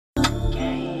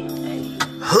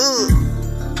Huh.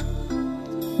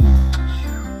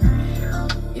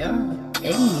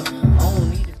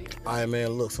 Alright, man,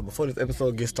 look, so before this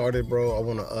episode gets started, bro, I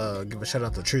want to give a shout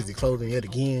out to Trizzy Clothing yet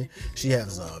again. She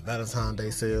has a Valentine's Day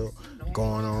sale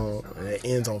going on, and it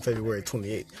ends on February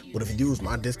 28th. But if you use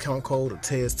my discount code of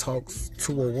TezTalks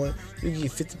 201, you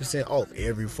get 50% off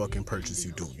every fucking purchase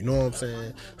you do. You know what I'm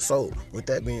saying? So, with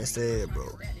that being said, bro,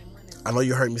 I know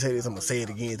you heard me say this, I'm going to say it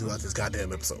again throughout this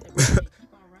goddamn episode.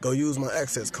 Go use my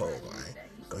access code, man.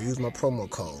 Go use my promo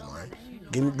code, man.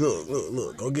 Give me good,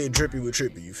 look, go get drippy with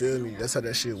Trippy, you feel me? That's how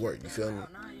that shit work, you feel me?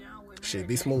 Shit,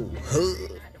 be smooth.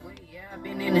 I've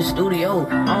been in the studio.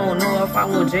 I don't know if I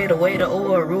want Jada Waiter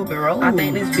or a Ruby Rose. I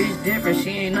think this bitch different. She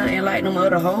ain't nothing like them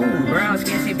other hoes. Brown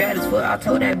skin, she bad as fuck. I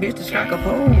told that bitch to strike a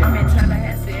pole. I'm in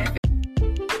Tallahassee.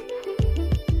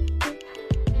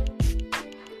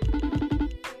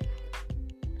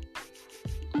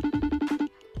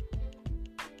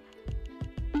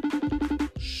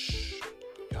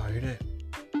 Y'all hear that?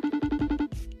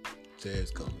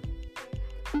 Tez coming.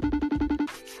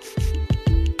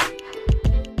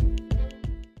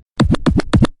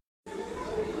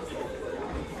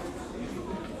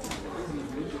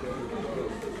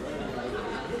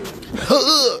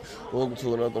 Welcome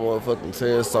to another motherfucking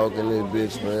Tez Talk in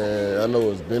this bitch, man. I know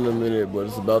it's been a minute, but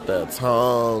it's about that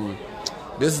time.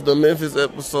 This is the Memphis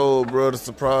episode, bro, the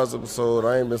surprise episode.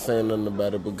 I ain't been saying nothing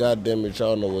about it, but goddamn it,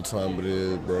 y'all know what time it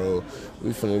is, bro.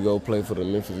 We finna go play for the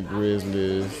Memphis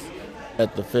Grizzlies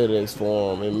at the FedEx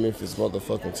Forum in Memphis,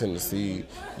 motherfucking Tennessee.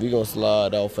 We gonna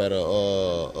slide off at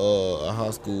a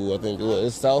high school. I think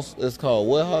it's South. It's called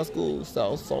what high school?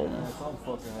 South something.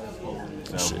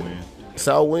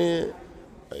 South Wind.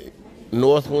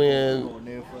 North Wind.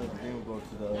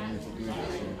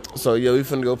 So yeah, we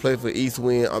finna go play for East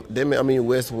Wind.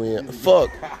 West Wind. Fuck.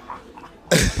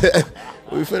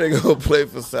 We finna go play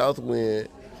for South Wind,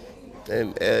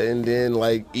 and then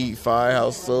like eat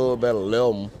Firehouse Sub at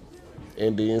 11,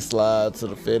 and then slide to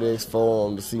the FedEx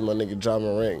Forum to see my nigga John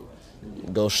Morant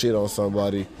go shit on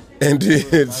somebody, and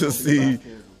then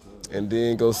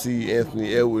go see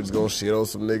Anthony Edwards go shit on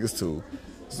some niggas too.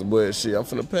 So, but shit, I'm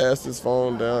finna pass this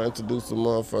phone down, introduce some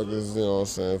motherfuckers, you know what I'm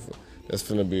saying, that's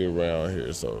finna be around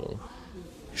here. So,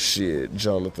 shit,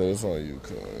 Jonathan, it's on you,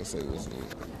 cuz. Say what's up.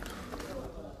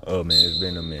 Oh, man, it's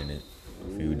been a minute.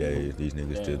 A few days. These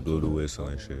niggas just blew the whistle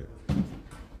and shit.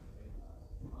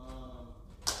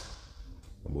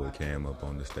 My boy came up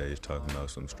on the stage talking about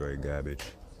some straight garbage.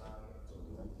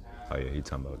 Oh, yeah, he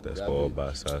talking about that spoiled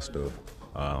by side stuff.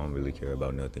 I don't really care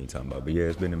about nothing he talking about. But, yeah,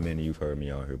 it's been a minute. You've heard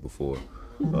me on here before.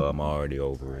 I'm already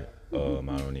over it.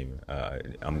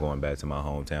 I'm going back to my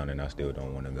hometown and I still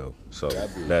don't want to go. So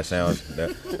that's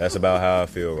about how I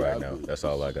feel right now. That's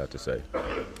all I got to say.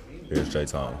 Here's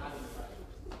J-Tone.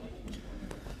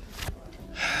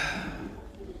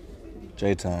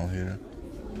 J-Tone here.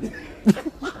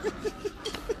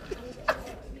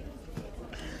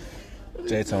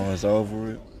 J-Tone is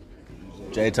over it.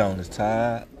 J-Tone is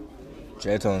tired.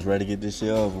 J-Tone is ready to get this shit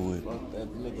over with. That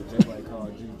nigga J-White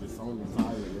called you just on the fire.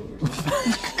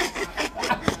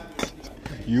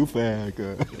 You fan,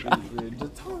 cuz.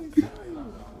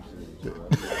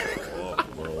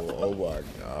 Oh my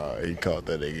God, he called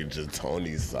that nigga just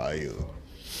Tony Sire.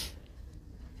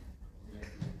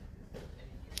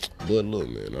 But look,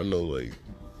 man, I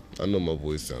know my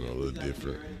voice sound a little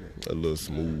different, a little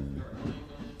smooth.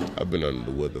 I've been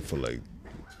under the weather for like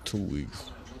 2 weeks.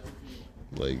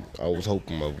 Like, I was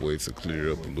hoping my voice would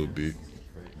clear up a little bit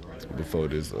before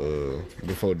this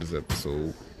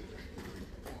episode.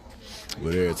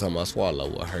 But every time I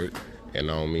swallow, it hurt.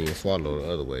 And I don't mean swallow the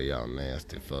other way, y'all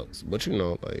nasty fucks. But you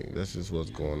know, like, that's just what's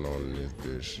going on in this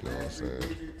bitch, you know what I'm saying?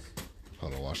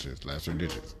 Hold on, watch this. Last 3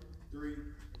 digits.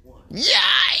 Yeah!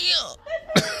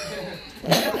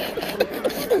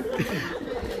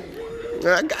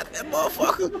 I got that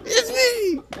motherfucker. It's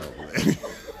me!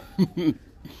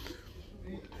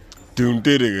 Hell,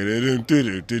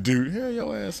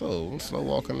 your asshole. Slow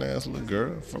walking ass little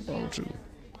girl. Fuck wrong with you?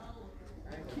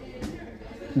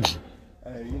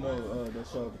 Hey, you know that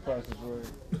show The Price is Right?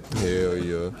 Hell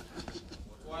yeah.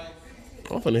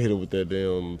 I'm finna hit it with that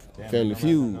damn Family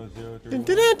Feud.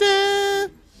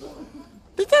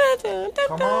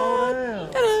 Come on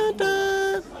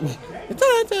down.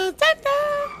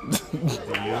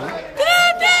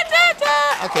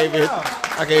 I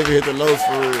can't even hit the notes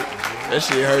for it. That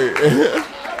shit hurt.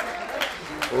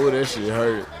 Oh, that shit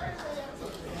hurt.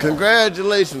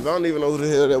 Congratulations. I don't even know who the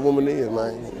hell that woman is,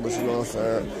 man. But you know what I'm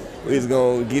saying? We just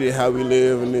gonna get it how we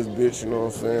live in this bitch, you know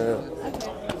what I'm saying?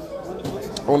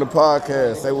 On the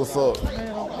podcast, say what's up.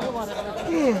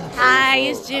 Hi,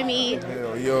 it's Jimmy.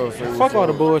 Fuck all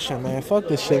the bullshit, man. Fuck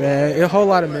this shit, man. A whole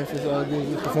lot of Memphis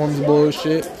Grizzly performance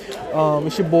bullshit.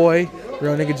 It's your boy,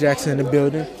 Real Nigga Jackson in the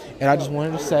building. And I just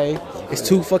wanted to say, it's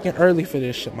too fucking early for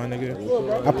this shit, my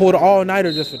nigga. I pulled an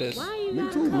all-nighter just for this. Why are you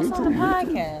not host on the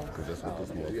podcast?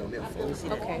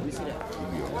 Okay.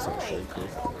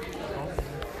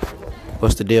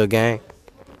 What's the deal, gang?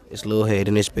 It's Lil Head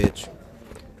in this bitch.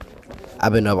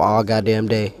 I've been up all goddamn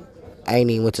day. I ain't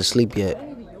even went to sleep yet.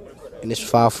 And it's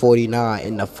 5:49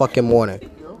 in the fucking morning.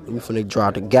 We finna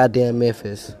drive to goddamn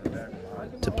Memphis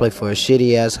to play for a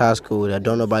shitty ass high school that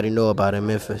don't nobody know about in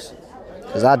Memphis.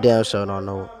 Cause I damn sure don't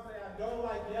know it.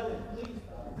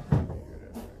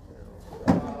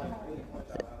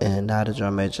 And now the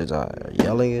drum majors are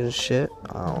yelling and shit.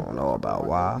 I don't know about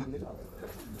why.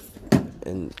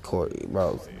 And Corey,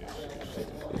 bro.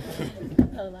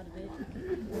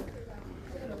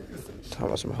 Talking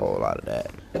about some whole lot of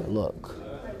that. Look,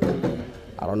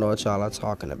 I don't know what y'all are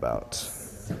talking about.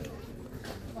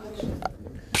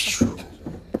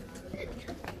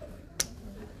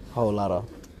 Whole lot of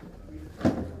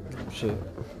shit.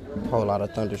 Whole lot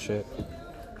of thunder shit.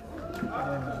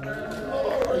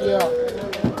 Yeah.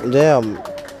 Damn,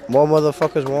 more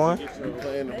motherfuckers won.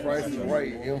 Playing the Price is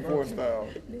Right M4 style.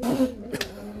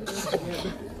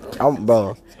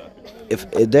 Bro, if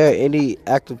there are any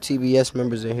active TBS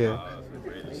members in here,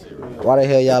 why the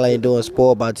hell y'all ain't doing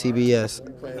Spoiled by TBS?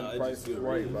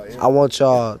 I want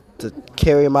y'all to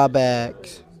carry my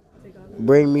bags,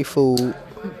 bring me food.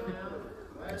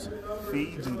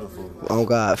 Feed you the food. Oh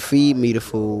God, feed me the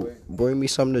food. Bring me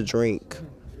something to drink.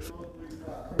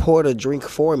 Pour the drink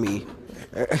for me.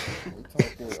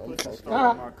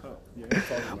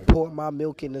 Pour my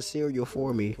milk in the cereal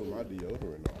for me.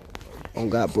 Oh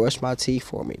God, brush my teeth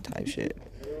for me type shit.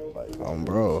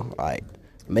 Bro, like,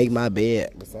 make my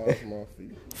bed.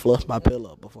 Fluff my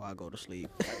pillow before I go to sleep.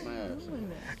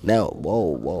 No,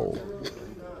 whoa.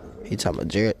 He talking about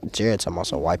Jared talking about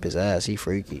some wipe his ass. He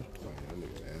freaky.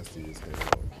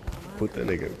 Put that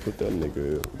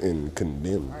nigga in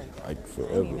condemned like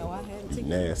forever. You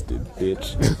nasty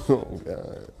bitch. Oh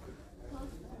God.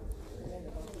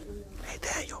 Hey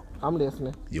Daniel. I'm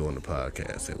listening. You on the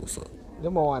podcast? Say what's up.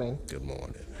 Good morning. Good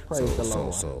morning. Praise the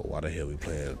Lord. So why the hell we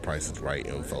playing Price is Right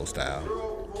info style?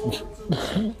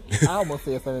 I almost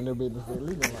said something in their business.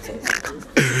 Leave me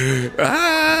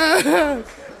alone.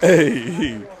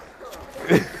 Hey.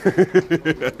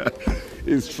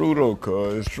 It's true though,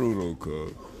 cuz.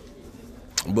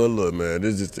 But look, man,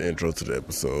 this is just the intro to the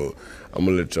episode. I'm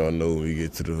gonna let y'all know when we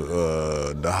get to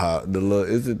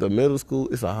is it the middle school?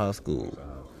 It's a high school.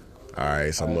 All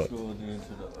right, so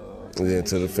then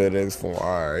to the FedEx form.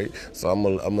 All right, so I'm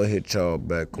gonna hit y'all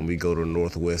back when we go to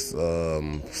Northwest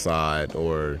side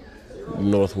or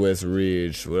Northwest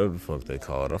Ridge, whatever the fuck they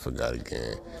call it. I forgot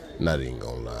again. Not even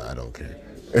gonna lie, I don't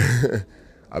care.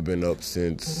 I've been up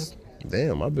since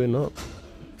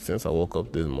I woke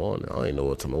up this morning. I ain't know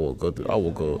what time I woke up. I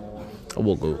woke up.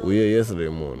 Yesterday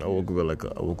morning. I woke up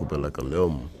at like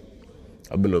 11.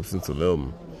 I've been up since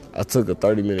 11. I took a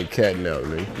 30-minute cat nap,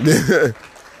 man.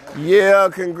 Yeah,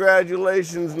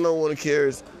 congratulations. No one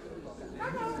cares.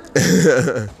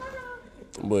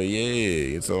 But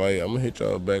yeah, so like, I'm gonna hit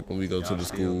y'all back when we go to the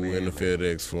school in the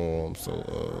FedEx form. So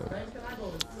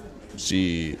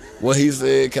what he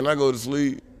said, can I go to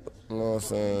sleep? You know what I'm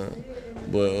saying?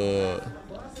 But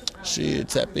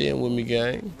tap in with me,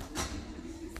 gang.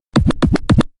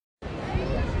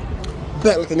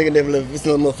 Back like the nigga never left. This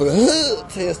little motherfucker.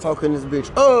 TezTalks in this bitch.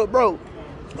 Bro.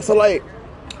 So like,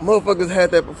 motherfuckers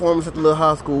had that performance at the little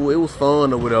high school. It was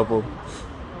fun or whatever.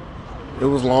 It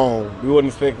was long. We wasn't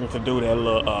expecting to do that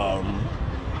little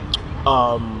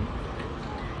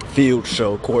field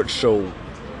show, court show,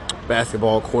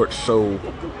 basketball court show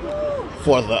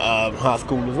for the high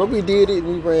schoolers. But we did it and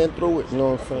we ran through it, you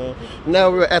know what I'm saying? Now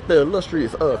we're at the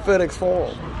illustrious FedEx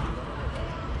Forum.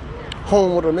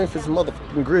 Home of the Memphis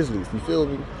motherfucking Grizzlies, you feel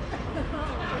me?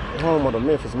 Home of the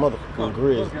Memphis motherfucking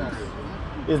Grizzlies.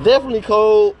 It's definitely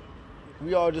cold.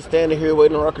 We all just standing here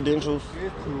waiting on our credentials.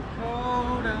 It's too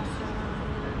cold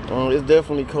outside. It's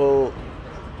definitely cold.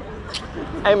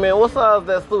 Hey man, what size is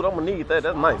that suit? I'm gonna need that.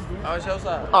 That's nice. Oh, it's your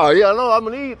size. Oh yeah, I know. I'm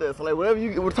gonna need that. So like, whenever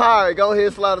you get retired, go ahead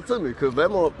and slide it to me, cause that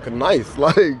motherfucker nice.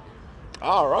 Like,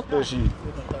 I'll rock that shit.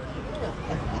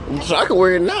 So I can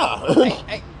wear it now.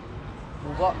 Hey.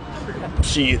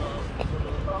 Shit.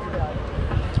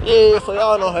 Yeah, so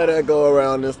y'all know how that go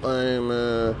around this thing,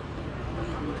 man.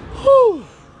 Whew.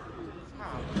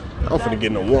 I'm finna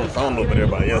get no warmth. I don't know about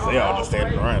everybody else. They all just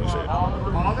standing around and shit.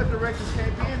 All the directions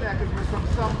can't be in that because when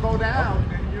something go down,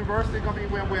 then the university gonna be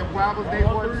where Wobbles Day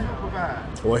 1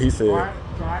 supervised. What he said. Right?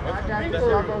 So I got this.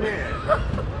 Y'all go ahead.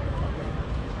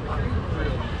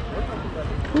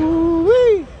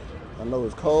 Ooh-wee. I know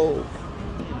it's cold.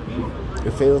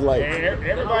 It feels like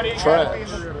Everybody trash.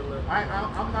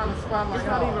 I'm not a spotlight. It's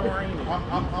not even raining.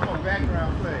 I'm a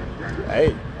background player.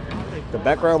 Hey, the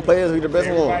background players be the best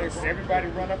ones. Everybody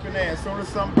run up in there. As soon as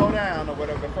something go down or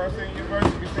whatever, the first thing in your verse,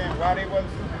 you be saying why they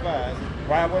wasn't supervised,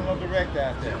 why wasn't no director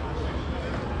out there.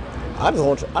 I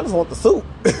just want the suit.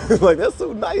 Like that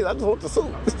suit nice. I just want the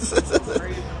suit.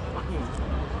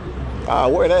 I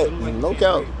wear that. No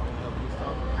count.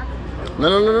 No.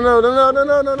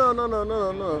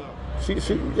 She.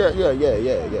 Yeah.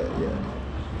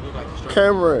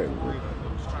 Cameron,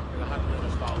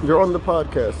 you're on the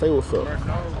podcast. Say what's up.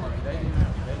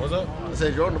 What's up? I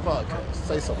said you're on the podcast.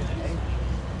 Say something.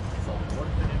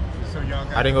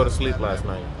 I didn't go to sleep last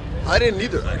night. I didn't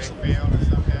either, actually.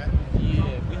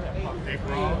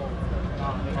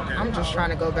 I'm just trying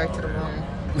to go back to the room.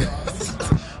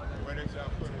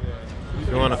 If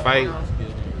you want to fight,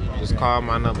 just call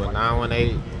my number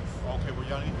 918.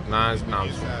 Alright.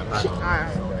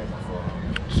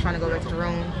 Just trying to go back to the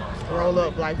room. Roll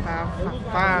up like five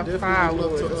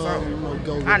wood or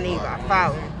something. I need about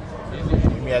 5 of them.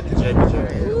 Meet me at the JBJ.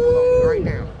 Right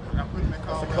now.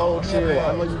 It's a cold chill. I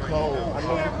know you cold.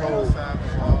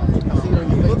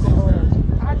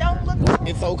 I don't look.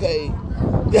 It's okay.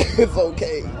 It's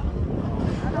okay.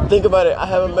 Think about it. I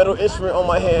have a metal instrument on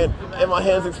my hand, and my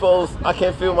hand's exposed. I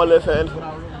can't feel my left hand.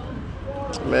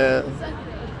 Man.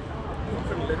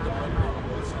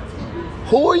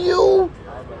 Who are you?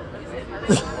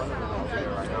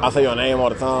 I say your name all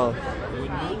the time.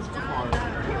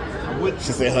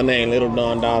 She said her name, Little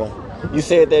Don Dada. You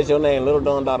said that's your name, Little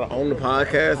Don Dada, on the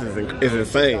podcast is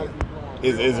insane.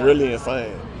 It's really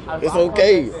insane. It's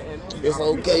okay. It's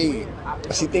okay.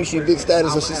 She thinks she's big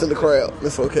status and she's in the crowd.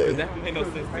 It's okay.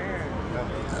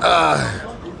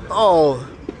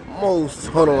 Almost.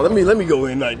 Hold on. Let me go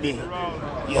in like this.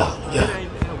 Yeah.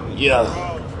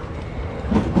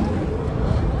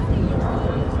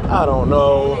 I don't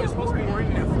know.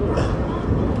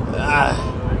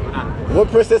 What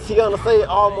Princess Tiana say?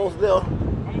 Almost there.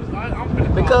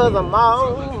 Because I'm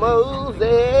almost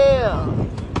there.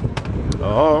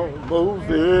 Almost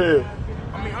there.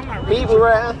 People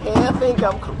around here think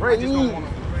I'm crazy,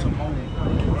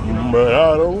 but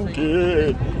I don't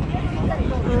care.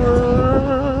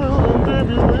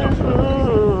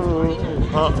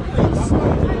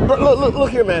 Look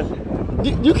here, man.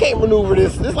 You can't maneuver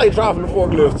this. This is like driving a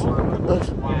forklift.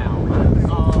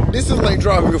 This is like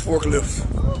driving a forklift.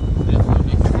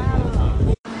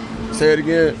 Say it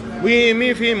again. We in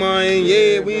Memphis, man.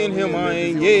 Yeah, we in here,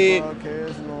 man. Yeah.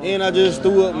 And I just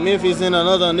threw up Memphis in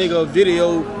another nigga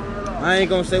video. I ain't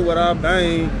gonna say what I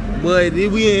bang, but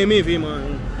we in Memphis,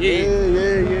 man. Yeah.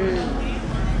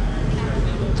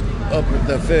 Up at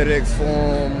the FedEx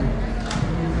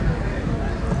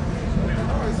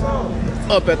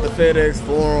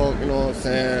Forum. You know what I'm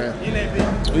saying?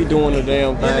 We doing the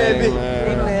damn thing, man.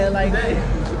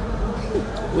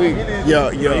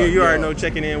 You already know,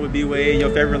 checking in with B-Wade,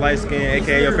 your favorite light skin,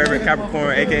 aka your favorite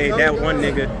Capricorn, aka that one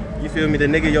nigga. You feel me? The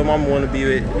nigga your mama wanna be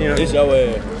with. You know, it's your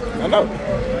ass. I know.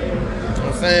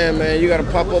 I'm saying, man, you gotta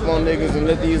pop up on niggas and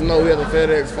let these know we at the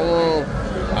FedEx Forum.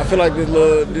 I feel like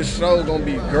this show gonna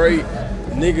be great.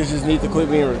 Niggas just need to quit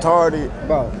being retarded.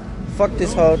 Bro, fuck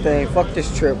this whole thing. Fuck this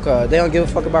trip, cuz they don't give a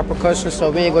fuck about percussion, so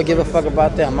we ain't gonna give a fuck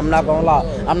about them. I'm not gonna lie.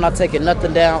 I'm not taking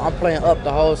nothing down. I'm playing up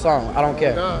the whole song. I don't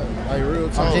care. Like real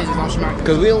talk.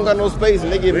 Because we don't got no space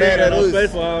and they get mad at us.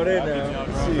 Space for all that now.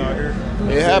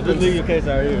 It happens. Case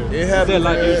out here. It happens,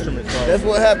 like man. instruments, That's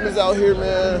what happens out here,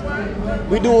 man.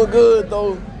 We doing good,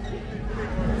 though.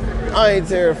 I ain't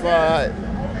terrified.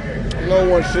 No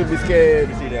one should be scared.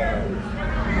 You see that?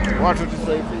 Watch what you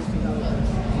say, please.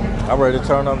 I'm ready to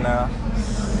turn up now.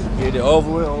 Get it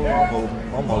over with.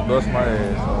 Almost bust my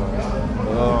ass.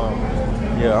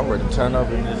 Yeah, I'm ready to turn up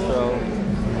in this show.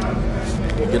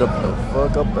 Get up the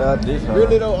fuck up out this house.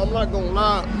 Really though, I'm not gonna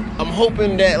lie. I'm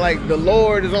hoping that like the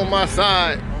Lord is on my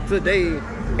side today,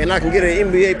 and I can get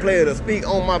an NBA player to speak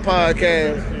on my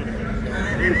podcast.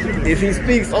 If he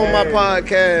speaks on my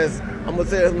podcast, I'm gonna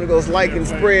tell him to go like and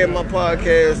spread my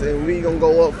podcast, and we gonna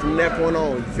go up from that point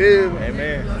on. You feel me?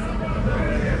 Amen.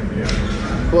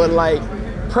 But like,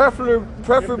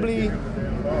 preferably,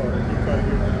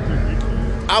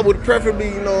 I would preferably,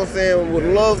 you know what I'm saying, would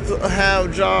love to have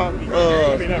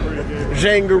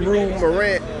Jangaroo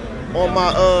Morant on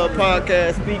my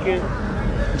podcast speaking.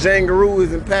 Jangaroo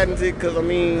isn't patented because, I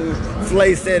mean,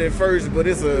 Flay said it first, but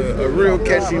it's a real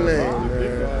catchy name,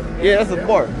 man. Yeah, that's a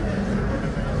bar.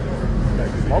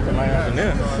 Smoking like that.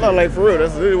 It's not like for real,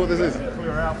 that's really what this is.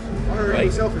 I heard he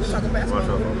was selfish. He's like a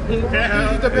basketball. He's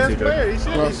the best player. He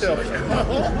should be selfish.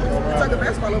 He's like a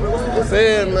basketball. I'm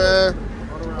saying, man,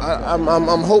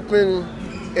 I'm hoping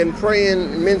and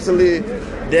praying mentally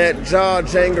that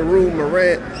Jangaroo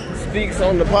Morant speaks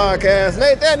on the podcast.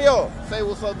 Nathaniel, say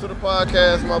what's up to the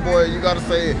podcast, my boy. You gotta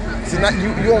say it. See, not,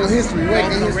 you on history. You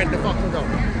ain't I'm ready to fucking go.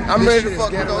 I'm ready to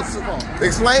fucking go.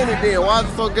 Explain it then. Why is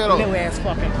it so ghetto? Little ass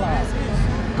fucking closet.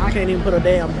 I can't even put a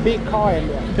damn big car in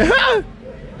there.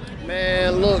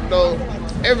 Man, look though,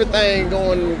 everything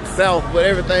going south, but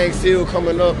everything still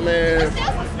coming up, man.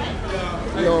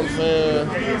 You know what I'm saying?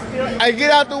 Hey,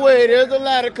 get out the way. There's a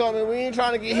ladder coming. We ain't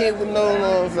trying to get hit with no, you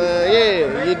know what I'm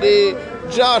saying? Yeah, you did.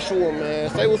 Joshua, man,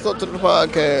 say what's up to the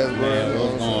podcast, bro. Yeah,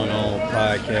 what's going on,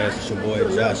 podcast? It's your boy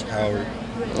Josh Howard.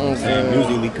 Okay.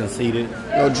 Musically conceited.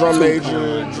 No, drum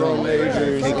major.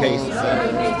 KK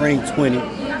Spring 20. Hell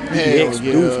PX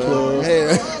Deuce Club.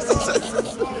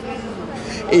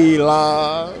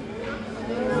 Eli.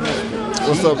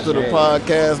 What's up to the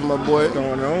podcast, my boy? What's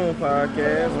going on,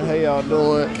 podcast? How y'all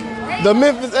doing? The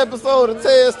Memphis episode of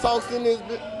TezTalks in this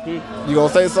bitch. You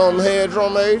gonna say something, head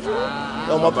drum major?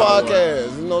 On my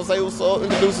podcast. You know, say what's up,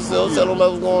 introduce yourself, tell them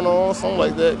what's going on, something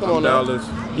like that. Come on now. Dallas.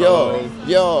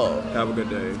 Yo. Have a good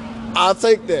day. I'll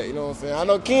take that, you know what I'm saying? I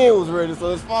know Ken was ready,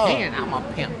 so it's fine. And I'm a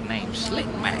pimp named Slick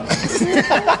Mac.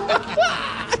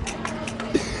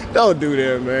 Don't do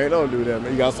that, man. Don't do that,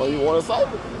 man. You got something you want to say?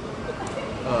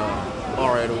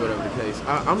 Alright, or whatever the case.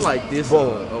 I'm like this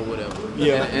or whatever.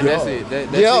 Yeah. And that's it. That's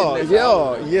Yeah.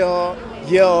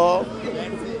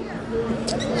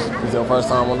 This is your first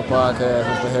time on the podcast,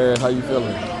 Mr. Harris. How you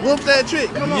feeling? Whoop that trick.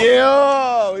 Come on.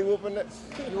 Yeah. We whooping that.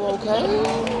 You okay?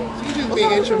 You just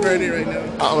being introverted right now.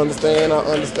 I understand.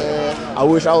 I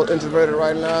wish I was introverted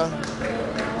right now.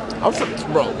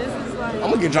 Bro, I'm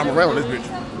gonna get John around this bitch.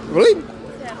 Believe me.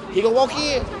 He gonna walk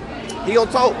in. He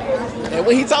gonna talk. And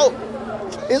when he talk,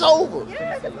 it's over.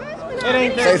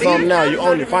 Say something now. You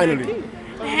own it finally.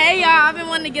 Hey y'all, I've been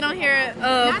wanting to get on here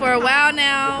for a while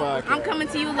now. I'm coming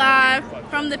to you live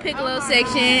from the Piccolo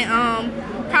section.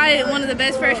 Probably one of the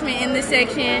best freshmen in this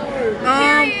section.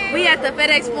 We at the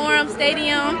FedEx Forum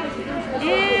Stadium.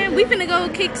 And we finna go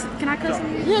kick. Can I cuss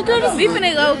him? Yeah, girl. We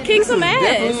finna go kick some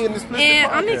ass.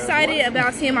 And I'm excited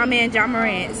about seeing my man John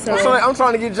Morant. So I'm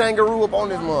trying to get Jangaroo up on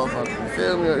this motherfucker. You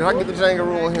feel me? If I get the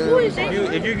Jangaroo on here.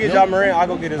 If you get John Morant, I'll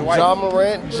go get his wife. John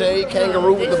Morant, Jay,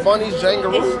 Kangaroo with the bunnies,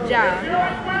 Jangaroo. it's Ja.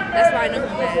 That's why I know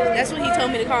him as. That's what he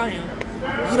told me to call him.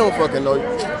 He don't fucking know you.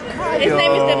 His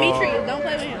name is Demetrius. Don't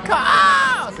play with him.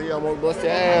 See, I'm gonna bust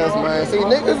your ass, man. See,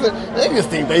 niggas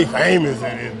think they famous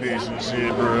in this bitch and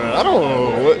shit, bro. I don't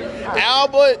know what.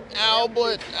 Albert.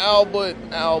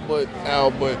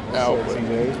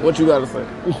 What you gotta say?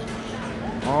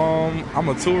 I'm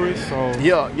a tourist, so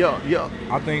yeah.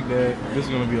 I think that this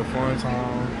is gonna be a fun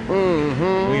time.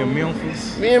 Mm-hmm. We in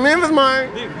Memphis. We in Memphis,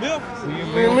 man. Big Memphis.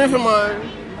 We in Memphis, man.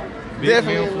 Big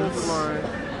Definitely in Memphis. Memphis, man.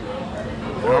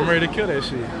 And I'm ready to kill that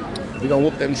shit. We gonna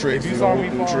whoop them tricks. If you saw me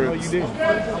fall, I know you did.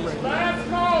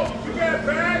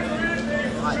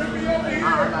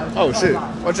 Oh shit!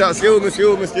 Watch out! Excuse me.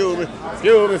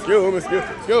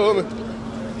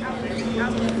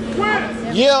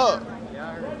 Yeah.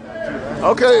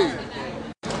 Okay.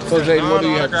 So Jay, what do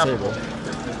you have to say, bro?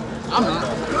 I'm out.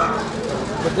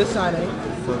 But this side ain't.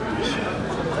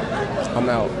 I'm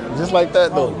out. Just like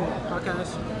that though.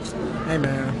 Podcast. Hey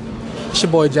man. It's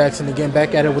your boy Jackson again,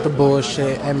 back at it with the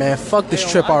bullshit. Hey man, fuck this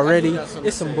trip already.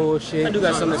 It's some bullshit. I do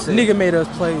got something to say. Nigga made us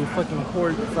play fucking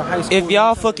court for high school. If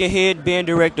y'all fucking head band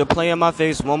director play in my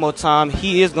face one more time,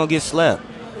 he is gonna get slapped.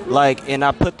 Like, and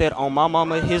I put that on my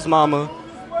mama, his mama,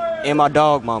 and my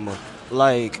dog mama.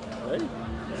 Like, hey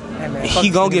man, he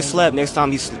gonna get slapped next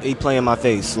time he play in my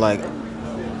face. Like,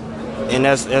 and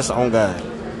that's on God.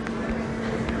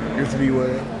 It's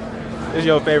B-Wade. It's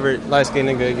your favorite light-skinned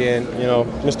nigga again, you know,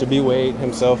 Mr. B-Wade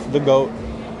himself, the GOAT,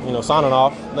 you know, signing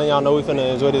off. Then y'all know we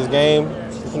finna enjoy this game.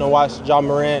 We finna watch John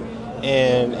Morant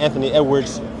and Anthony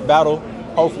Edwards battle.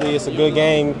 Hopefully it's a good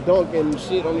game. Dunking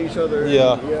shit on each other.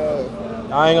 Yeah.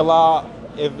 I ain't gonna lie,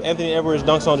 if Anthony Edwards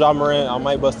dunks on John Morant, I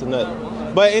might bust a nut.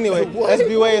 But anyway, that's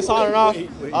B-Wade signing off.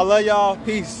 I love y'all.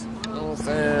 Peace. You know what I'm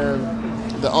saying?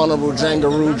 The Honorable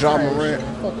Jangaroo John Morant.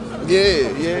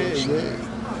 Yeah.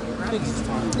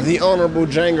 The Honorable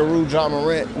Jangaroo John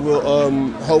Morant will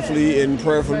hopefully and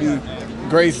prayerfully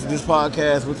grace this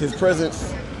podcast with his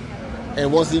presence.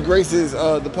 And once he graces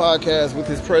the podcast with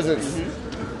his presence,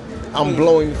 I'm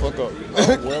blowing the fuck up.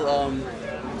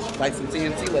 Like some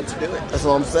TNT, let's do it. That's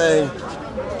what I'm saying.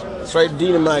 Straight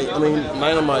dynamite.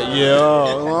 Yeah.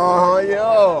 Yeah. You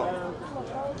know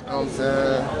what I'm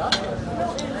saying?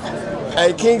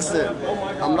 Hey, Kingston,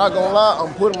 I'm not gonna lie,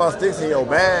 I'm putting my sticks in your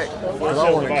bag. Cause I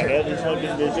don't want to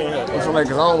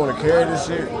carry this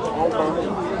shit.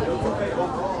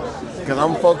 Cause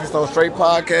I'm focused on straight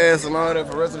podcasts and all that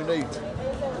for the rest of the day. You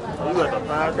got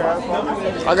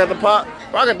the podcast?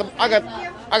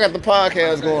 I got the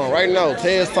podcast going right now.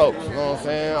 TezTalks, you know what I'm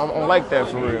saying? I'm like that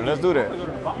for real. Let's do that.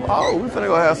 Oh, we finna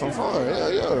go have some fun.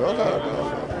 Yeah,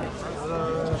 okay.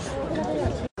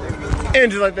 And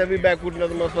just like that, we back with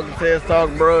another motherfucking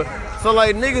TezTalk, bro. So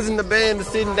like niggas in the band is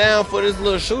sitting down for this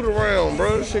little shoot around,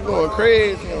 bro. This shit going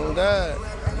crazy, oh God.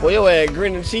 Boy, your ass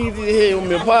grinning cheesy here with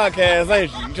me a podcast,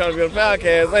 ain't you? You trying to be on a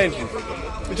podcast, ain't you?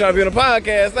 You trying to be on a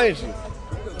podcast, ain't you?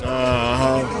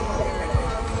 Uh-huh.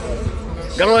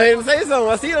 Go ahead and say something.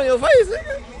 I see it on your face,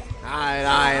 nigga.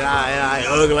 Alright,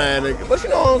 ugly ass nigga. But you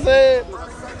know what I'm saying?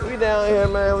 We down here,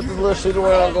 man, with this little shit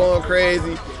around going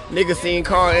crazy. Nigga seen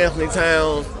Carl Anthony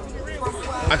Towns.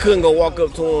 I couldn't go walk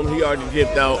up to him. He already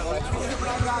dipped out.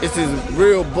 It's this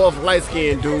real buff,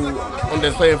 light-skinned dude on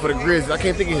that's playing for the Grizzlies. I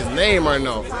can't think of his name right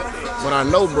now. But I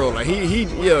know, bro, like, he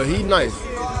nice.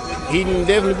 He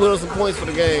definitely put up some points for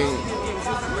the game.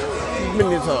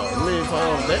 Many times.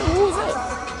 Damn, who was that?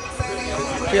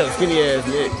 She got a skinny ass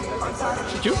neck.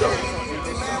 She cute though.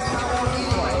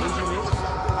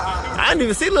 I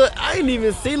didn't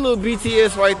even see little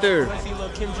BTS right there.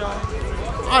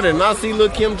 I did not see little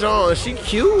Kim Jong. She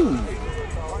cute.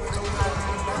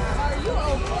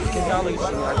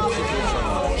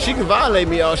 She can violate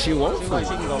me all she wants. Like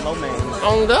she can go low man.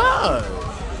 Oh God.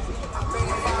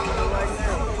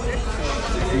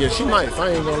 Yeah, she might. I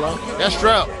ain't gonna lie. That's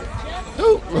strap.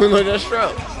 Dude, look, that's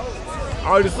strap. I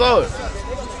already saw it.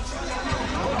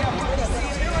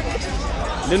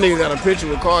 This nigga got a picture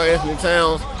with Carl Anthony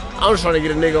Towns. I'm just trying to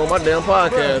get a nigga on my damn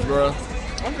podcast, bro.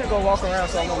 I'm gonna go walk around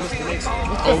so I won't miss the next one.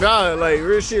 Oh God, like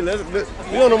real shit. We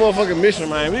on a motherfucking mission,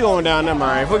 man. We going down there,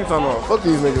 man. Fuck you talking about. Fuck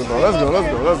these niggas, bro. Let's go.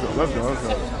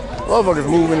 Motherfuckers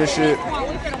moving and shit.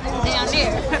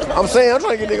 I'm saying, I'm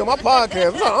trying to get a nigga on my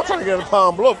podcast. I'm trying to get a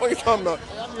Palm Bluff. Fuck you talking about.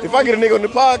 If I get a nigga on the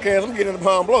podcast, I'm getting a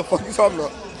Palm Bluff. Fuck you talking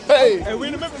about. Hey, we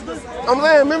in the Memphis Grizzly. I'm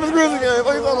saying Memphis Grizzly game.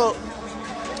 Fuck you talking about.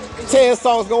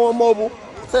 TezTalks going mobile.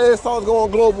 TezTalks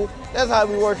going global. That's how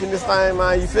we working this thing,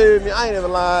 man. You feel me? I ain't never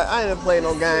lied. I ain't never played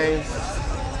no games.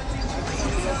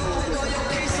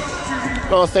 You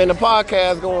know what I'm saying? The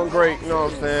podcast going great. You know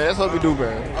what I'm saying? That's what we do,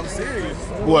 man. I'm serious.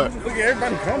 What? Look at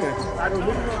everybody coming.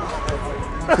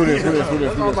 Who this?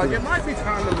 I was like, it might be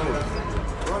time to move.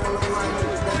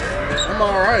 I'm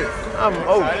all right. I'm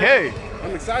okay.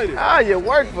 I'm excited. How you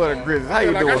work for the Grizzlies? How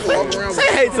you doing?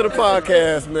 Say hey to the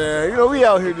podcast, man. You know, we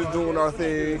out here just doing our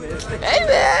thing. Hey,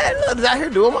 man. Look, out here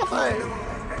doing my thing.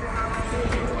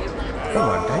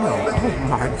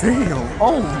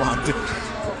 Oh, my damn.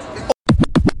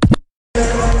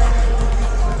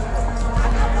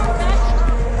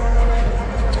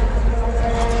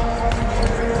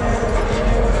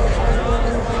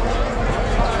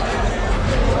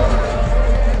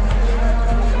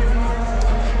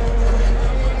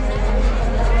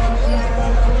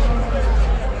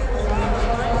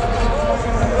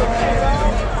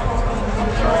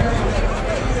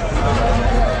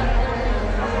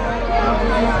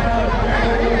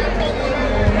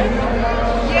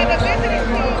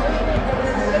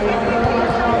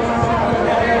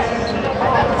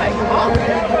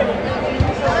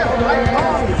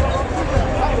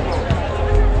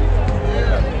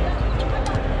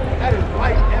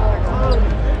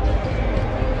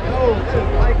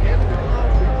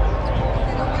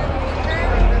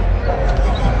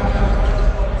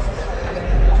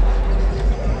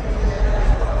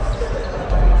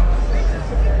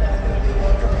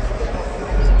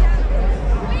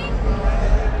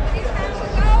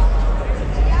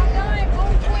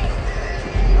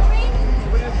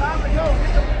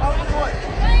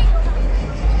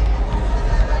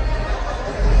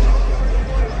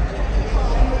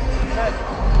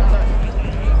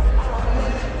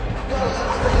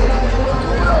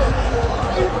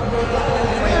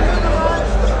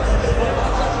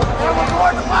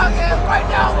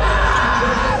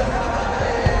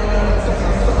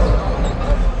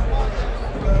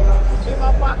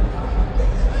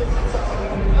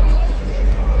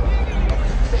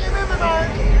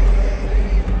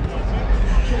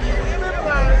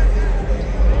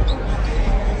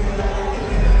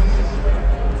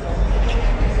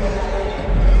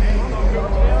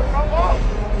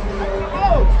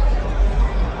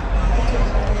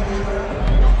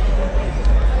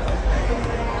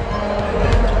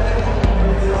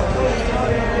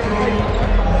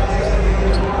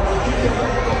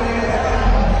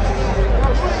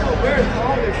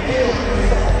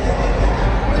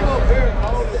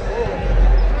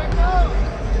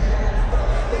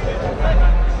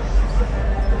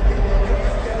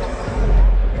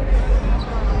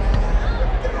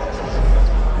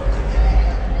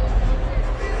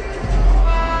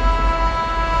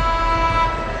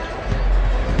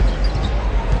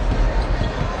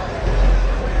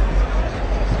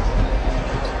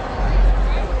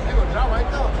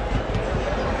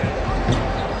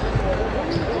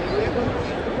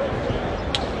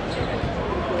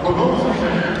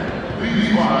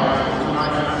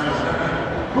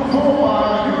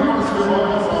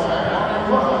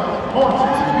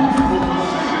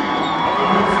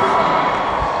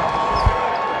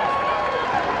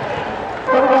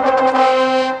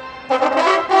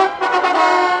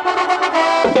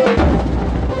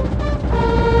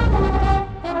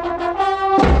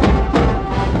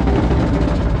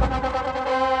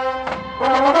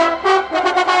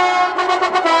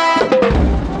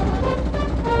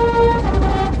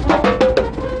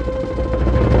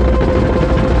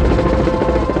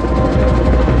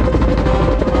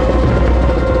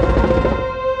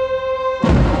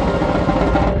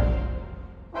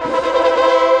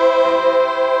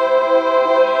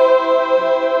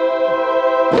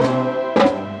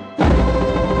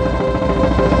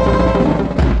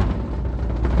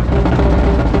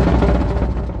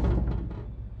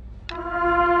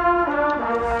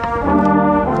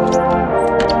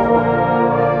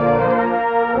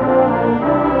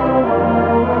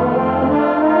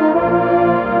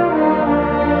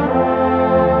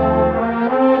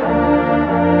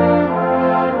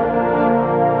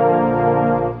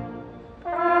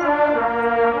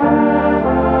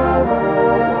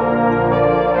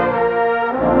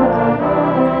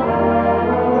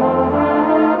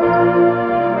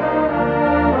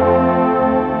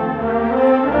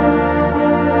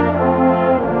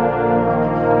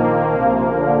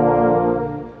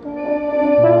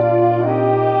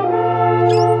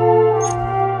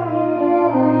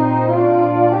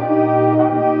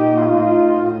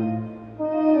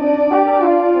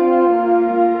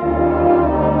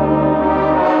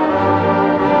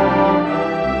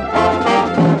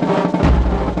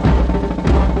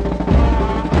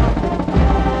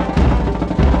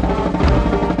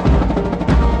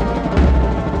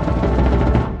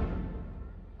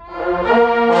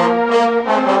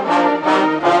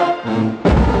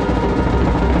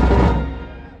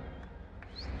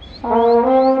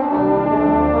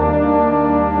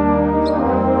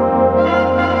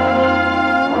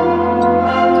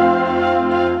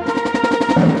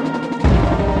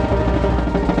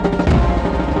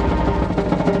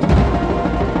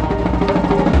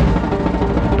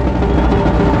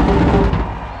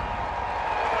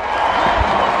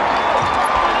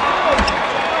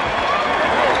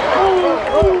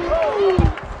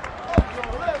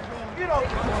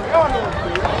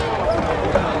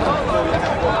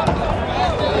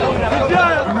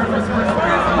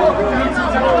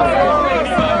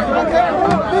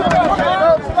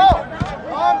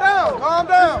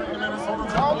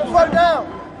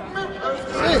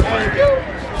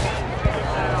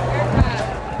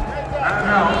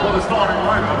 the starting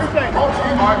lineup. All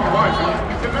team line devices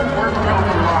can then work around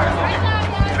the line.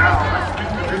 Now, let's speak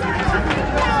to this exhibit.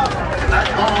 At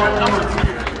guard number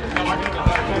 10.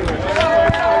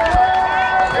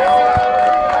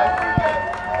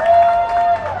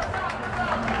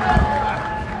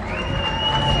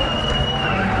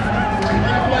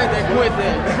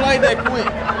 Play that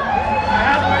quick.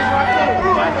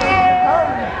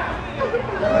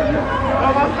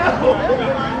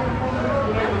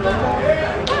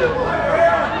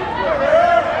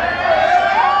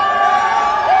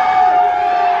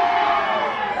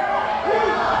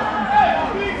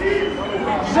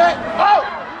 Set out!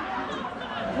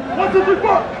 1, 2, 3, 4.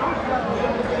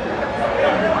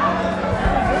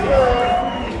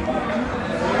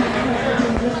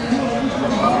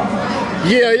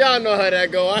 Yeah, y'all know how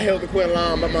that go. I held the quit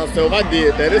line by myself. I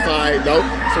did that. It's alright though.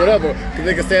 It's whatever. Cause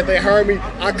niggas said they heard me.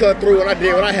 I cut through and I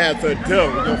did what I had to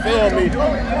do. You feel me?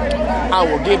 I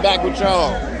will get back with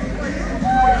y'all.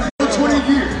 20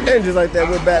 years. And just like that,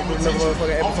 we're back with another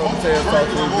motherfucking episode of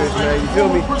TezTalks, bitch, man. You feel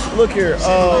me? Look here.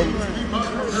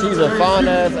 She's a fine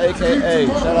ass AKA.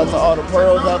 Shout out to all the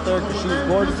pearls out there because she's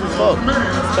gorgeous as fuck.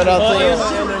 Shout out to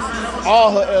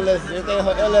all her LSs. If they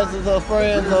her LSs, her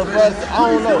friends, her friends, I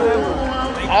don't know.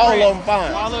 All of them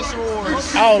fine. All the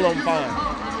swords. All of them fine.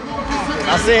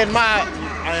 I said my.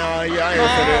 I ain't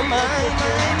say that.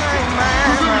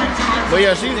 But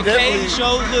yeah, she's definitely.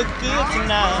 Shows look good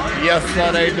tonight. Yes,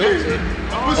 sir, they do.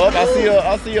 Oh,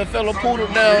 I see a fellow poodle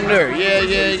down there.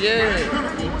 Yeah.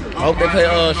 I hope they play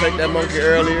Shake That Monkey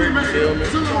earlier. You feel me? I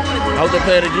hope they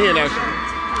play it again, actually.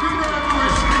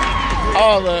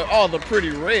 All the pretty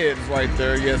reds right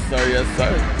there. Yes,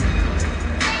 sir.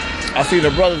 I see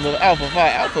the brothers of Alpha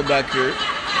Phi Alpha back here.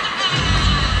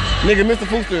 Nigga, Mr.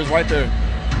 Fooster is right there.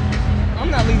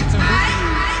 I'm not leaving till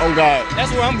Booster. Oh God.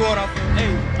 That's where I'm going off.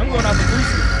 Hey, I'm going off the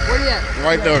Booster. Where you at?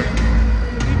 Right there.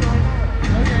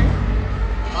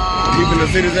 Keeping the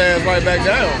city's ass right back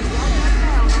down.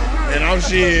 And I'm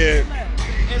shit.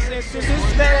 Since his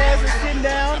fat ass is sitting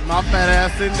down. My fat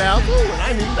ass sitting down too.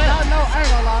 I need that. Y'all know, I ain't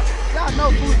gonna lie. Y'all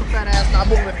know Booster fat ass not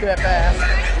moving that fast.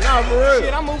 Nah, for real.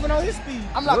 Shit, I'm moving on his speed.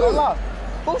 I'm not gonna lie.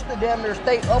 Booster damn near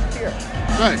stay up here.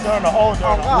 Right. During the whole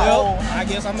well, I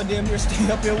guess I'm a damn near stay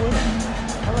up here with him.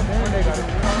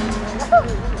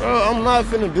 Bro, I'm not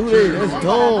finna do this. It's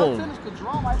dumb.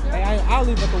 Hey, I'll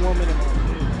leave it to 1 minute.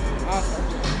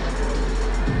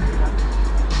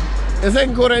 The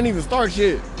second quarter ain't even start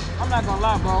shit. I'm not gonna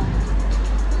lie, bro.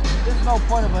 There's no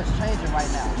point of us changing right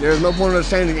now. There's no point of us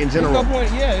changing in general. There's no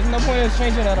point, there's no point of us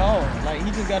changing at all. Like,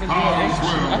 he just got to do extra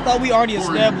shit. I thought we already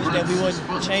established that we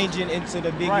wasn't changing into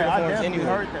the big uniforms anyway.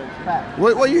 Heard that.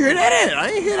 What you hear that at? I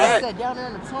ain't hear that. I said down there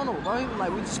in the tunnel, bro. He was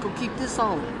like, we just gonna keep this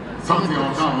on.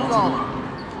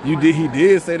 He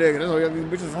did say that. That's why y'all these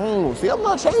bitches home. See, I'm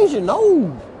not changing,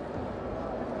 no.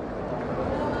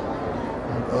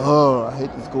 Oh, I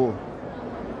hate this school.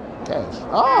 Cash.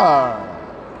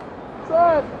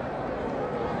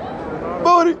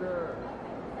 Booty.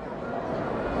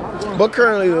 But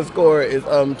currently the score is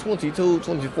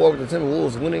 22-24 with the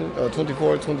Timberwolves winning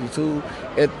 24-22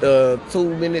 at the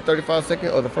 2-minute 35 second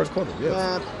of the first quarter.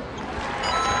 Yes.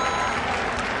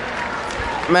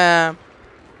 Man,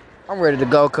 I'm ready to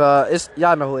go, cuz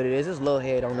y'all know who it is. It's Lil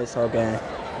Head on this whole game.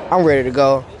 I'm ready to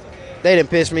go. They done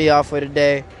pissed me off for the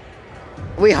day.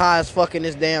 We high as fuck in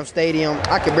this damn stadium.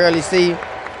 I can barely see.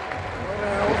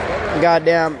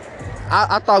 Goddamn.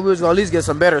 I thought we was gonna at least get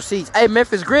some better seats. Hey,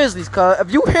 Memphis Grizzlies, cuz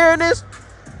if you hearing this,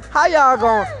 how y'all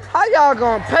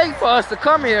gonna pay for us to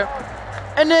come here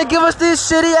and then give us these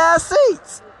shitty ass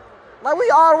seats? Like, we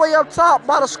all the way up top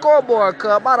by the scoreboard,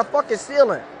 cuz, by the fucking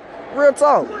ceiling. Real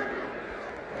talk.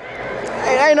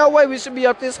 Ain't no way we should be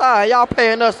up this high. Y'all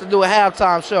paying us to do a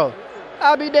halftime show.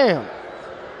 I'll be damned.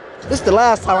 This is the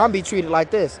last time I'll be treated like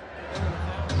this.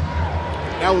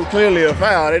 That was clearly a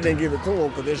foul. They didn't give it to him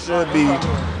because it should be.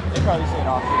 They probably said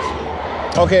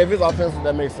offensive. Okay, if it's offensive,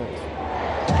 that makes sense.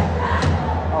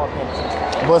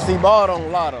 But see, ball don't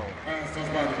lie though.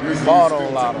 Ball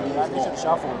don't lie though.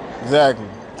 Exactly.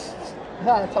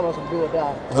 Nah, they told us to do or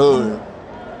die. Hood.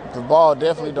 The ball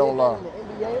definitely don't lie. I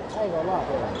ain't gonna lie,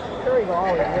 bro. Curry gonna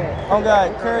always win. Oh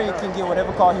God, Curry can get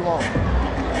whatever call he wants.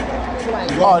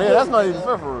 Oh yeah, that's not even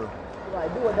fair for real.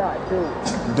 Like, do or die, dude.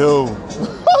 Dude.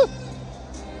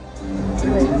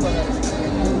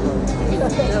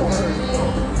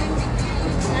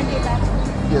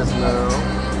 Yes, ma'am.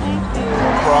 No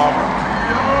problem.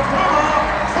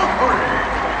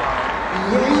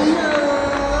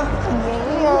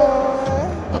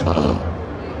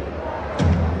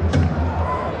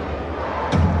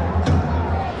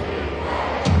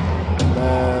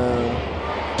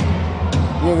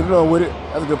 He ain't gonna do nothing with it.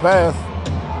 That's a good pass.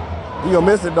 He gonna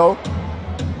miss it though.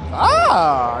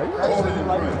 Ah!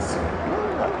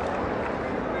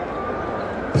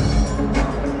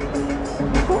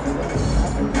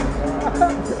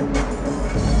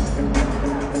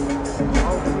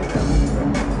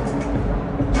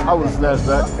 I would have snatched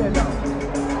that.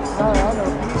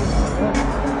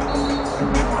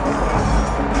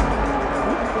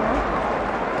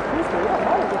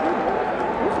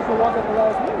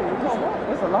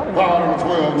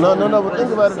 No, but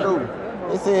think about it, dude.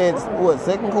 They said, what,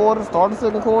 second quarter? Start the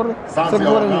second quarter? Second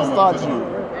quarter didn't start you.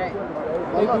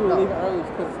 They do leave it early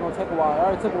because it's going to take a while. It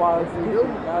already took a while.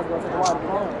 Now it's going to take a while to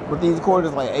get done. But these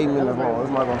quarters like 8 minutes long.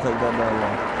 It's not going to take that long.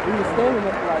 We were standing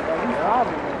there for like at least 5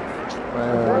 minutes.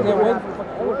 And then waiting for the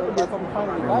fucking elevator. By the time we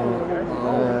finally got here,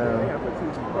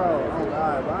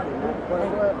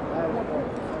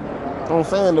 I'm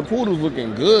saying the poodle's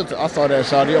looking good. I saw that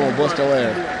shot. He almost bust your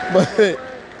ass. But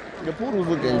the poodle's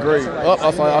looking great. Oh,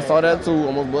 I saw that too.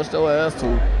 Almost bust your ass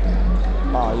too.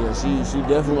 Oh yeah, she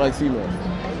definitely likes females.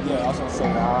 Yeah, I was gonna say.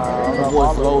 Her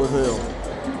voice low as hell.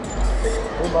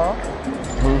 Hey, Bob.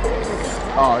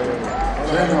 Oh yeah.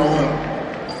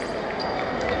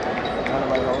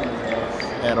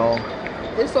 At all.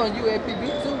 It's on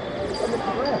UAPB too.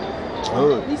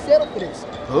 Hood. He set up for this.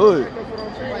 Hood.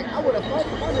 Like I would have fought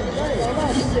for my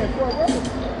nigga. He said 4 weapons.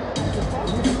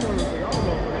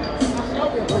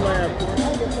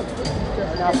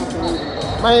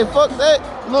 Man, fuck that.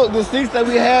 Look, the seats that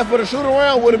we had for the shoot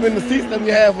around would have been the seats that we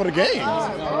had for the game.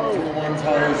 That's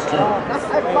what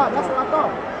I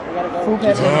thought.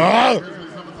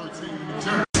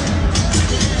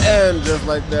 And just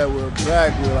like that, we're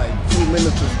back with like 2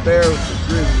 minutes to spare with the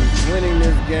Grizzlies winning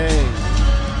this game.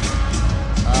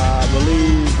 I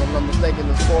believe, if I'm not mistaken,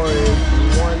 the score is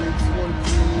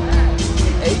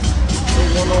 128 to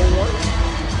 101.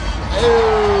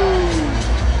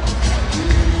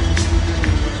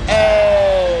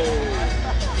 Hey!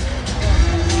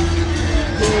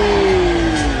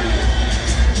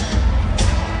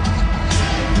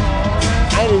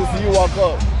 I didn't even see you walk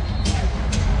up.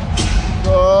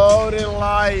 Golden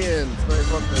Lions.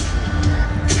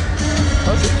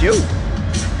 That's cute.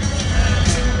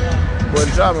 But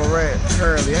Ja Morant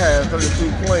currently has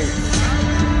 32 points.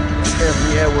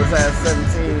 Anthony Edwards has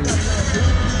 17.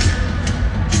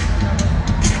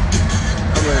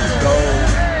 I'm ready to go.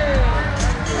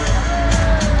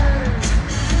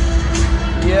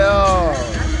 Yeah.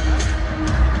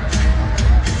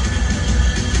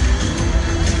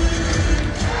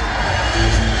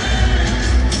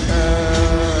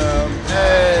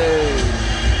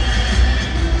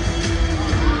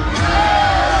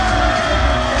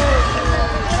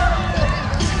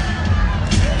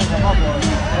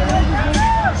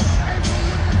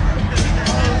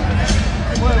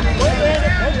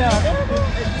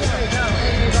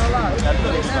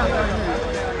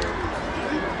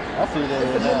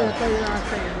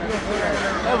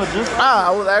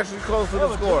 I was actually close to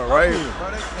the score, right?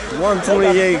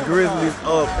 128 Grizzlies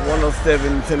up,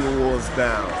 107 Timberwolves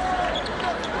down.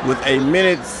 With 8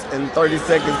 minutes and 30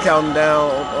 seconds counting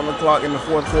down on the clock in the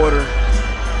fourth quarter.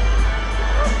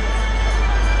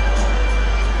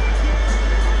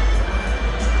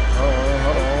 Hold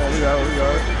on, we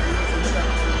got it.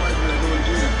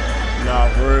 Nah,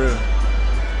 for real.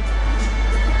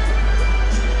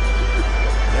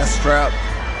 That's strapped.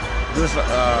 This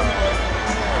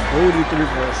Rudy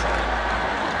 3-point shot.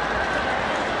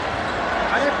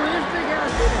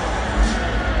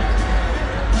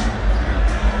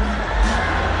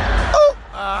 Oh!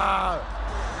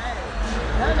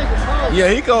 Yeah,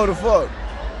 he cold as fuck.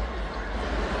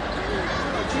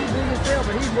 He's big as hell,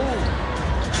 but he moved.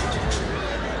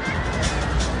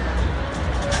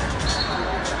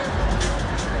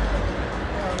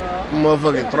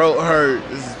 Motherfucking throat hurt.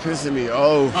 This is pissing me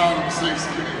off.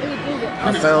 I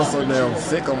sound so damn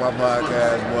sick on my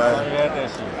podcast, boy.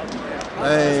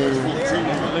 Hey.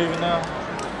 Leaving now?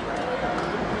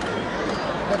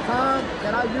 The time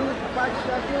that I used to practice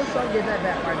that field, so I'm getting that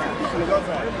back right now.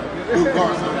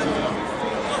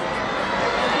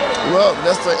 Well,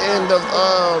 that's the end of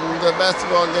the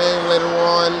basketball game later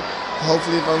on.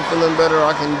 Hopefully, if I'm feeling better,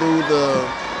 I can do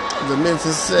the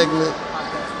Memphis segment.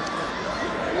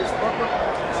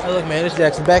 Hey, look, man, it's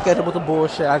Jackson back at it with the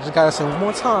bullshit. I just gotta say one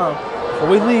more time before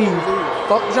we leave,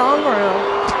 fuck John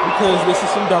Brown, because this is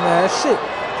some dumbass shit.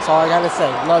 That's all I gotta say.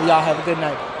 Love y'all. Have a good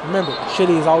night. Remember,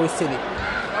 shitty is always city.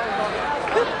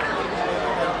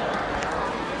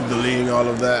 Deleting all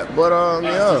of that, but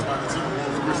yeah,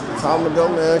 time to go,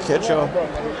 man. Catch y'all.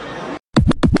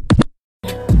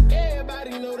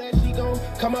 Everybody know that she gon'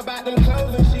 come about them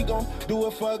clothes and she gon' do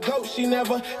it for for a ghost, she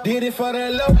never did it for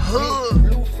the low.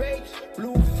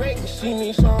 Blue fake, she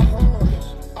needs some horns.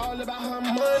 All about her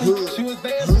money, she was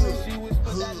dancing and she was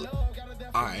for that love.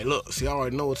 Alright, look, see, I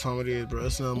already know what time it is, bro.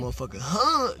 It's some motherfucking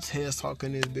TezTalks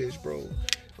in this bitch, bro.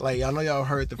 Like, I know y'all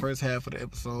heard the first half of the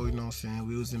episode, you know what I'm saying?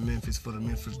 We was in Memphis for the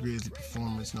Memphis Grizzly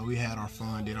performance. You know, we had our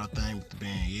fun, did our thing with the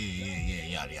band. Yeah,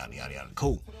 yada, yada, yada, yada.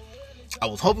 Cool. I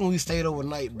was hoping we stayed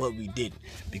overnight, but we didn't.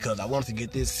 Because I wanted to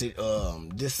get this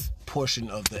portion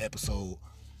of the episode,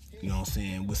 you know what I'm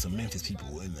saying, with some Memphis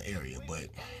people in the area. But,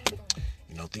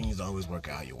 you know, things always work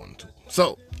out how you want them to.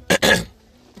 So,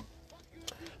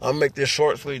 I'll make this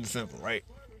short, sweet, and simple, right?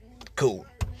 Cool.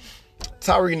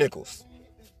 Tyree Nichols.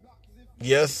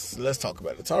 Yes, let's talk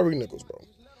about it. Tyree Nichols, bro.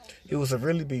 He was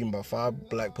severely beaten by 5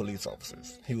 black police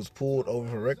officers. He was pulled over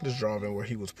for reckless driving, where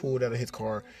he was pulled out of his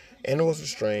car and was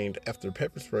restrained after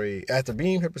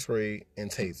being pepper sprayed and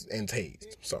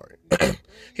tased. Sorry.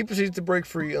 He proceeded to break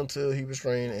free until he was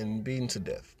restrained and beaten to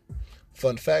death.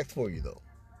 Fun fact for you, though.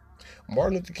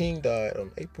 Martin Luther King died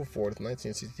on April 4th,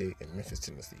 1968 in Memphis,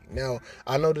 Tennessee. Now,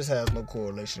 I know this has no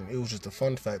correlation. It was just a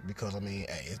fun fact because, I mean,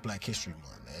 hey, it's Black History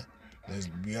Month, man.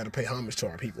 We got to pay homage to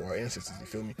our people, our ancestors, you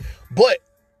feel me? But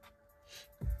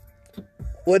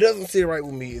what doesn't sit right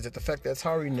with me is that the fact that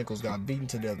Tyree Nichols got beaten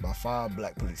to death by 5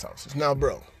 black police officers. Now,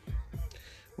 bro,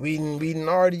 we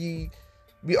already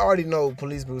know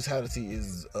police brutality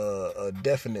is a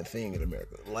definite thing in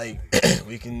America. Like,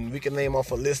 we can name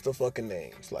off a list of fucking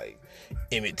names, like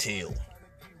Emmett Till.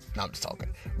 No, I'm just talking.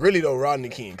 Really though, Rodney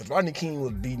King, because Rodney King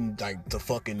was beaten like to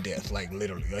fucking death, like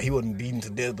literally. Like, he wasn't beaten to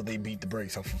death, but they beat the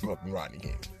brakes off of fucking Rodney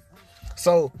King.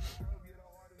 So,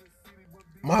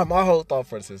 my whole thought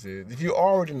process is, if you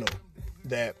already know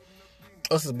that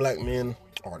us as black men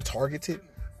are targeted,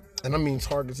 and I mean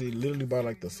targeted literally by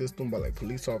like the system, by like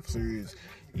police officers,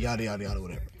 yada yada yada,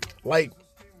 whatever. Like,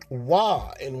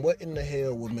 why and what in the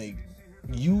hell would make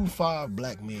you 5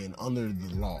 black men under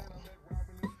the law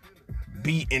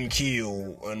beat and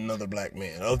kill another black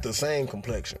man of the same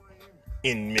complexion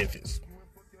in Memphis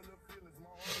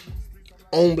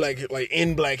on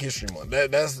in Black History Month?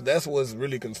 That's what's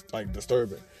really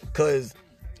disturbing, because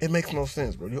it makes no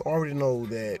sense, bro. You already know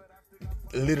that.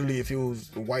 Literally, if it was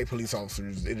white police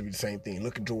officers, it'd be the same thing.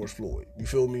 Look at George Floyd. You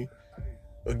feel me?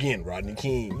 Again, Rodney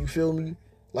King. You feel me?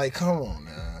 Like, come on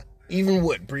now. Even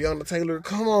Breonna Taylor?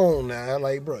 Come on now.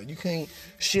 Like, bro, you can't.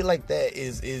 Shit like that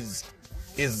is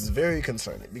very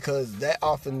concerning, because that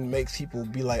often makes people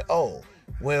be like, oh,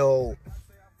 well,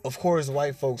 of course,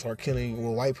 white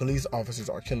police officers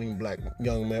are killing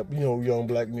young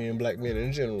black men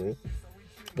in general.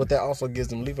 But that also gives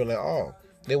them leeway, like, oh,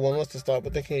 they want us to stop,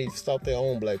 but they can't even stop their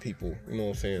own black people, you know what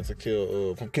I'm saying, to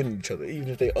kill, from killing each other, even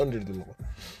if they under the law.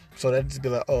 So that just be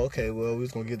like, oh, okay, well, we're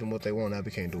just gonna give them what they want, now we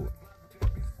can't do it.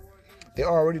 They're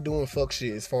already doing fuck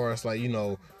shit as far as, like, you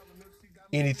know,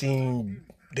 anything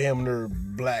damn near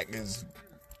black is,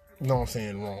 you know what I'm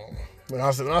saying, wrong. When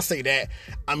I say that,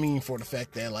 I mean for the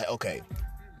fact that, like, okay,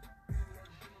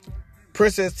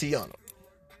 Princess Tiana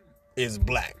is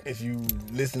black. If you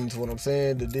listen to what I'm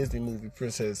saying, the Disney movie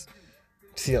Princess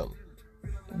Tiana,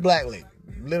 black lady,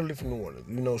 literally from New Orleans.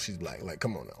 You know she's black. Like,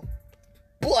 come on now.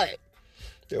 But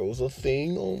there was a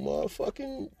thing on my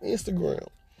fucking Instagram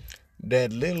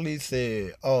that literally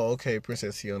said, "Oh, okay,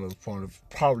 Princess Tiana's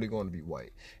probably going to be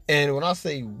white." And when I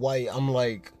say white, I'm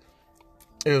like,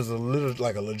 it was a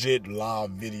legit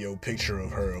live video picture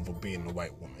of her being a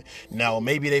white woman. Now,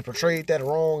 maybe they portrayed that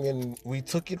wrong and we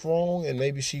took it wrong, and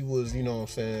maybe she was, you know what I'm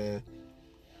saying,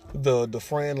 the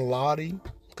friend Lottie,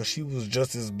 because she was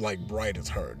just as like bright as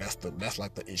her. That's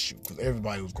like the issue, because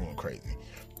everybody was going crazy.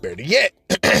 Better yet,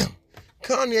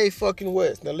 Kanye fucking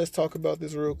West. Now let's talk about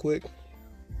this real quick.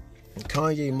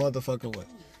 Kanye motherfucking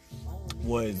West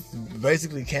was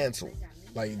basically canceled.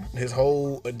 Like, his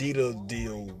whole Adidas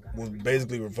deal was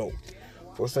basically revoked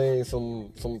for saying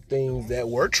some things that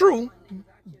were true,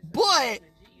 but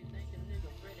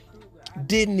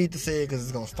didn't need to say it because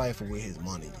it's gonna stifle with his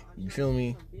money. You feel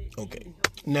me? Okay.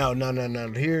 Now.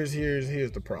 Here's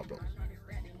the problem.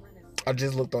 I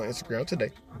just looked on Instagram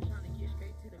today,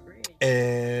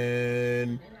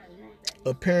 and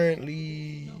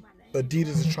apparently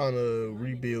Adidas is trying to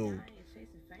rebuild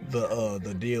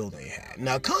the deal they had.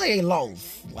 Now, Kanye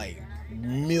lost like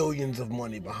millions of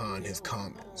money behind his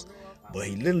comments, but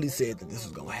he literally said that this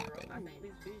was gonna happen.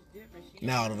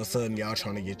 Now all of a sudden y'all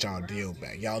trying to get y'all deal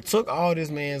back. Y'all took all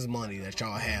this man's money that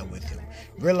y'all had with him.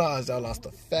 Realized y'all lost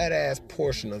a fat ass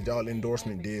portion of y'all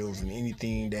endorsement deals and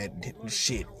anything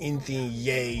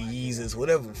Yay, Yeezus,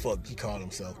 whatever the fuck he called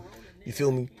himself. You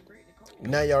feel me?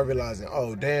 Now y'all realizing,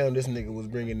 oh damn, this nigga was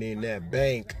bringing in that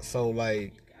bank. So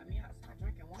like,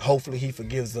 hopefully he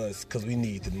forgives us because we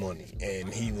need the money,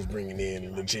 and he was bringing in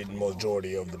a legit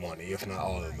majority of the money, if not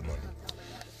all of the money.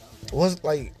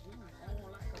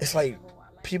 It's like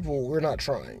people, we're not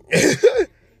trying.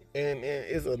 And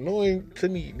it's annoying to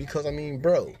me because, I mean,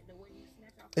 bro,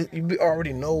 we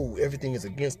already know everything is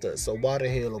against us, so why the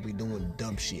hell are we doing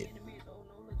dumb shit?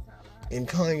 In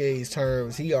Kanye's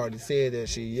terms, he already said that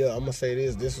shit, yeah, I'm gonna say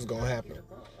this was gonna happen.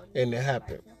 And it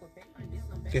happened.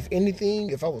 If anything,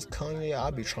 if I was Kanye,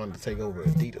 I'd be trying to take over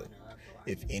Adidas.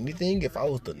 If anything, if I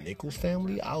was the Nichols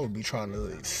family, I would be trying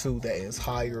to sue that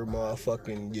entire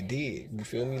motherfucking, you did. You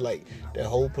feel me? Like, that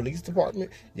whole police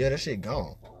department, yeah, that shit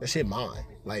gone. That shit mine.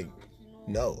 Like,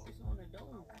 no.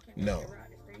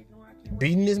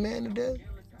 Beating this man to death?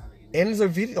 And there's a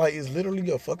video, like, it's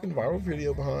literally a fucking viral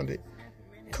video behind it.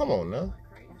 Come on now.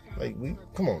 Like,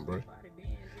 come on, bro.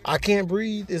 I can't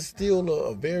breathe is still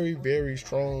a very, very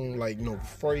strong, like,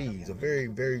 phrase. A very,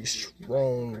 very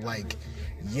strong, like,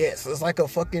 yes. It's like a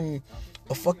fucking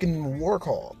war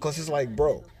call. Because it's like,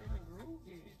 bro,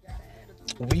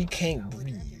 we can't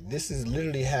breathe. This is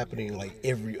literally happening, like,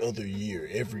 every other year,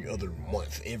 every other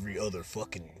month, every other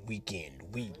fucking weekend,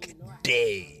 week,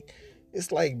 day.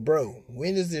 It's like, bro,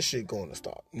 when is this shit going to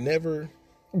stop? Never.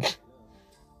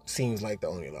 Seems like the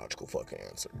only logical fucking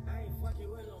answer.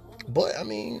 But, I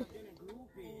mean,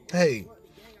 hey,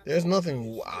 there's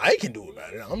nothing I can do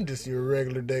about it. I'm just your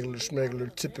regular,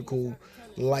 schmegular, typical,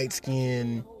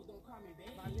 light-skinned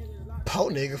po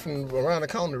nigga from around the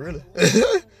corner, really.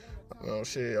 Oh,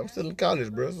 shit, I'm still in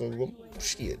college, bro, so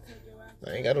shit.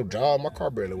 I ain't got no job. My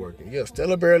car barely working. Yeah,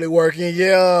 Stella barely working.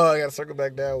 Yeah, I got to circle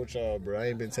back down with y'all, bro. I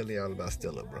ain't been telling y'all about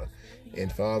Stella, bro.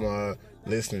 And for all my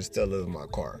listeners, Stella is my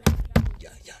car. Yeah.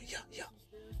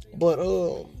 But,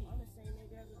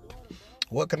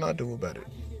 what can I do about it?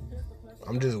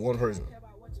 I'm just one person.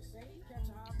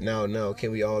 Now,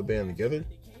 can we all band together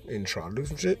and try to do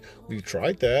some shit? We've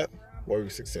tried that. Were we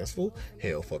successful?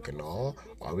 Hell fucking no.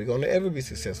 Are we gonna ever be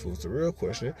successful? It's the real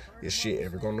question. Is shit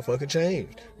ever gonna fucking change?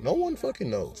 No one fucking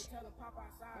knows.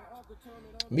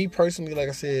 Me personally, like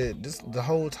I said, the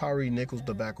whole Tyree Nichols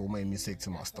debacle made me sick to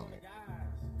my stomach.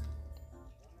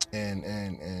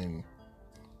 And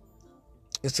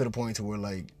it's to the point to where,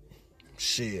 like,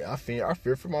 shit, I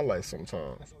fear for my life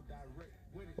sometimes.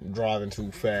 I'm driving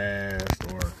too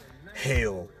fast, or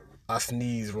hell, I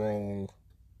sneeze wrong.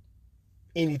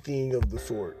 Anything of the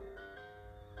sort.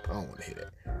 I don't want to hear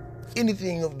that.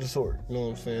 Anything of the sort. You know what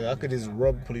I'm saying? I could just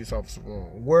rub a police officer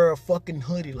wrong. Wear a fucking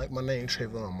hoodie like my name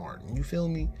Trayvon Martin. You feel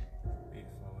me?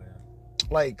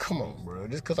 Like, come on, bro.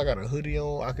 Just because I got a hoodie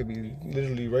on, I could be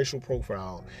literally racial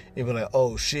profiled and be like,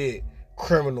 oh shit,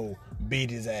 criminal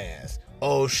beat his ass.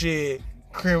 Oh shit,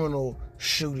 criminal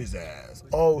shoot his ass.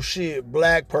 Oh shit,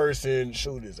 black person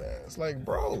shoot his ass. Like,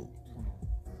 bro.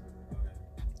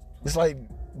 It's like,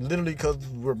 literally because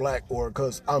we're black or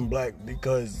because I'm black,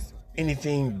 because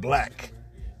anything black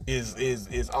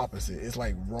is opposite. It's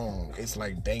like wrong. It's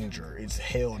like danger. It's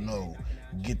hell no.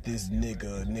 Get this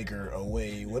nigger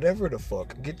away. Whatever the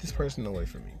fuck. Get this person away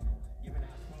from me.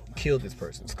 Kill this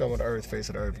person. Scum of the earth, face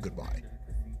of the earth, goodbye.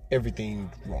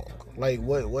 Everything wrong. Like,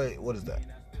 what is that?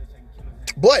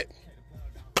 But,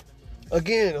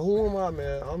 again, who am I,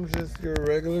 man? I'm just your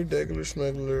regular,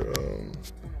 schmegular,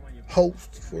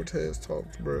 host for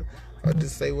TezTalks, bro. I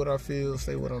just say what I feel,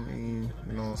 say what I mean.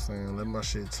 You know what I'm saying? Let my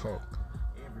shit talk.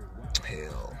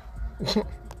 Hell.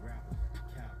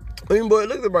 I mean, but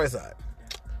look at the bright side.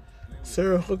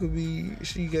 Sarah Huckabee,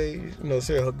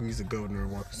 Sarah Huckabee's the governor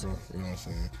of Arkansas. You know what I'm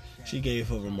saying? She gave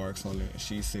her remarks on it.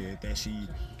 She said that she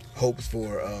hopes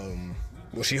for,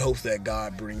 she hopes that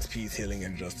God brings peace, healing,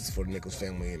 and justice for the Nichols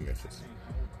family in Memphis.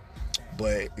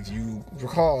 But if you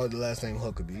recall the last name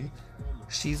Huckabee,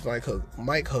 she's Mike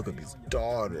Huckabee's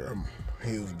daughter.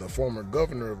 He was the former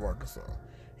governor of Arkansas.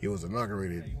 He was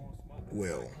inaugurated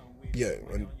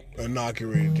January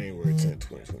 10,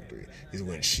 2023 is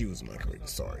when she was inaugurated,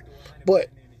 sorry. But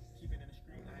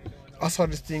I saw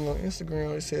this thing on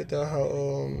Instagram. It said that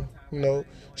how,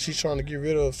 she's trying to get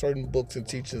rid of certain books and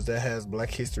teachers that has black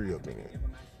history up in it.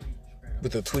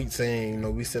 With a tweet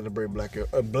saying, we celebrate black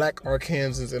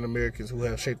Arkansans and Americans who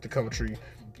have shaped the country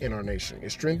in our nation.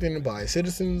 It's strengthened by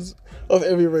citizens of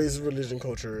every race, religion,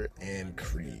 culture, and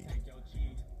creed.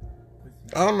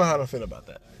 I don't know how to feel about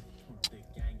that.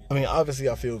 I mean, obviously,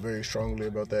 I feel very strongly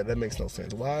about that. That makes no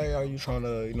sense. Why are you trying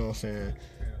to,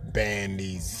 ban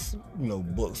these,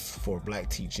 books for black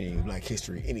teaching, black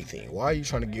history, anything? Why are you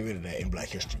trying to get rid of that in Black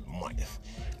History Month?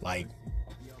 Like,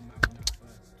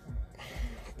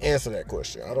 answer that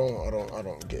question. I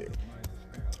don't get it.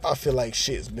 I feel like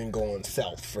shit's been going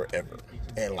south forever,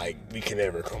 and we can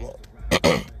never come up.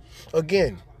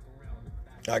 Again,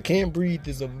 I can't breathe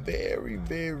is a very,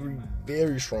 very,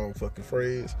 very strong fucking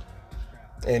phrase.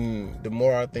 And the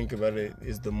more I think about it,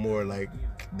 is the more like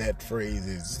that phrase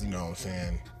is, you know what I'm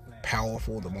saying,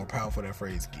 powerful, the more powerful that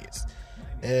phrase gets.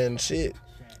 And shit,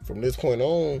 from this point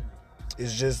on,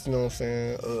 it's just, you know what I'm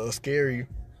saying, a scary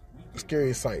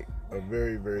sight. A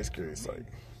very, very scary sight.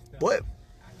 But,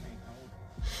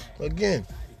 again,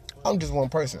 I'm just one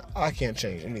person. I can't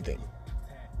change anything.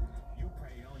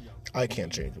 I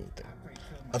can't change anything.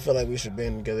 I feel like we should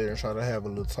band together and try to have a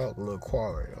little talk, a little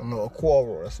quarrel. No, a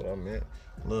quarrel, that's what I meant.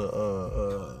 A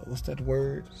little, what's that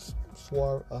word?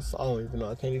 I don't even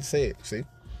know. I can't even say it, see?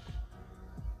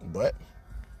 But,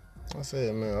 I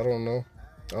said, man, I don't know.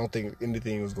 I don't think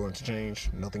anything was going to change.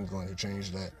 Nothing's going to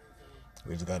change that.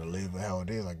 We just gotta live with how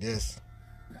it is, I guess.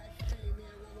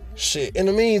 Shit. In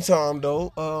the meantime,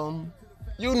 though,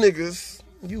 you niggas,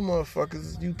 you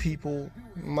motherfuckers, you people,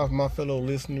 my fellow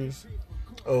listeners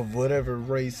of whatever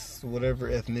race, whatever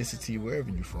ethnicity, wherever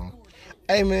you from.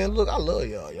 Hey, man, look, I love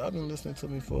y'all. Y'all been listening to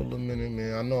me for a little minute,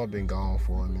 man. I know I've been gone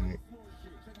for a minute.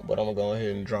 But I'm going to go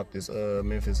ahead and drop this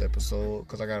Memphis episode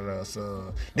because I got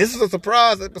this is a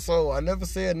surprise episode. I never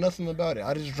said nothing about it.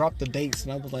 I just dropped the dates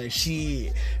and I was like,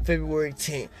 shit, February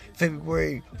 10th,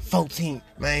 February 14th,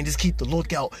 man, just keep the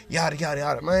lookout, yada, yada,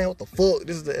 yada. Man, what the fuck?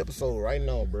 This is the episode right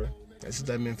now, bro. This is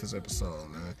that Memphis episode,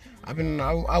 man.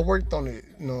 I worked on it,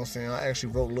 you know what I'm saying? I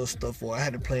actually wrote little stuff for it. I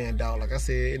had it planned out. Like I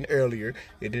said earlier,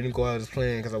 it didn't go out as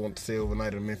planned because I wanted to stay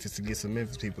overnight in Memphis to get some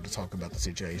Memphis people to talk about the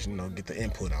situation, you know, get the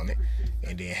input on it,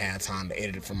 and then have time to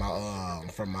edit it from my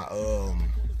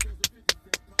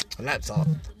laptop.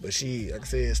 But like I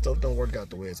said, stuff don't work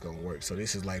out the way it's gonna work. So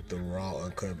this is like the raw,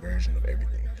 uncut version of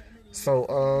everything.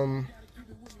 So,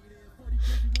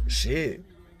 shit.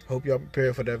 Hope y'all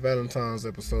prepared for that Valentine's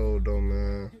episode, though,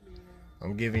 man.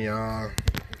 I'm giving y'all,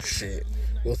 shit,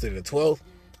 what's it, the 12th?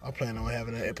 I plan on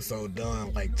having that episode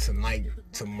done, like, tonight,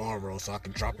 tomorrow, so I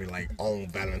can drop it, like, on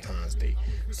Valentine's Day.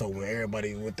 So when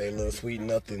everybody with their little sweet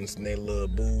nothings and their little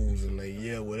booze and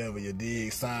they, whatever, you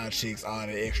dig, side chicks, all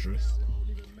the extras,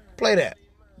 play that.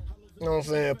 You know what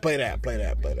I'm saying? Play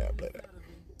that.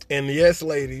 And yes,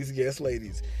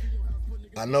 ladies.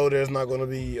 I know there's not going to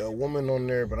be a woman on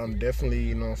there, but I'm definitely,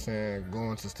 you know what I'm saying,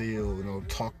 going to still, you know,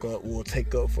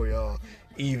 take up for y'all,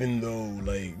 even though,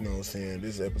 like, you know what I'm saying,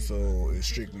 this episode is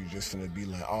strictly just going to be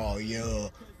like, oh, yeah,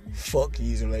 fuck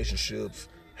these relationships,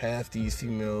 half these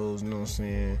females, you know what I'm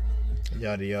saying,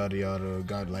 yada, yada, yada,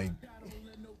 got, like,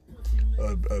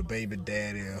 a baby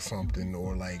daddy or something,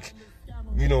 or, like,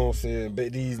 you know what I'm saying,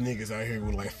 these niggas out here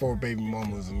with like 4 baby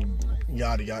mamas and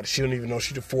yada yada. She don't even know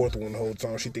she the 4th one the whole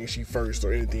time. She thinks she first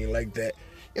or anything like that.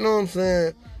 You know what I'm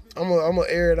saying? I'm gonna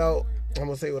air it out. I'm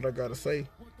gonna say what I gotta say.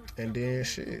 And then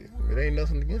shit, it ain't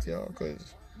nothing against y'all,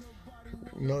 cause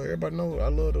you know, everybody know I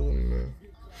love the women, man.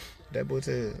 That boy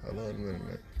said I love the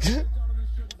women, man.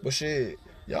 But shit,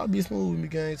 y'all be smooth with me,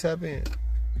 gang. Tap in.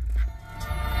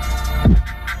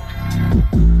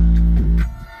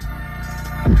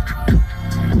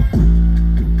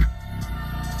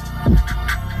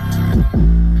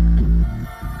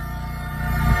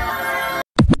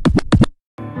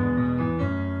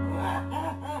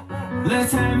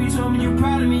 Last time you told me you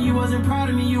proud of me, you wasn't proud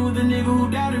of me, you was the nigga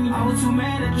who doubted me. I was too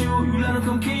mad at you let him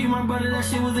come kill you, my brother, that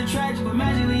shit was a tragic. But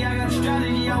magically I got a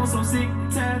strategy, I was so sick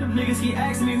and tired of niggas keep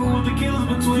asking me who was the killers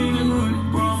between the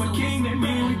hood. Bro, I'm a king, that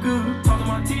mean we good. Talking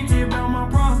my TT about my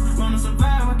problems, wanna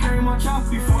survive, I carry my chop.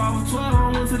 Before I was 12,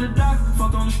 I went to the doctor,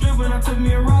 fucked on the strip and I took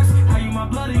me a rocks. How you my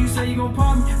blood, you say you gon'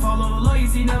 pop me. Follow the law, you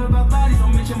see never about bodies.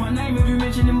 Don't mention my name if you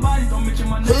mention them bodies. Don't mention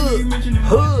my name if you mention them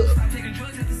bodies. I'm taking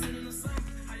drugs at the center of the sun.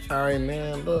 All right,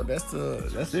 man. Look, that's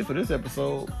it for this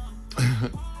episode.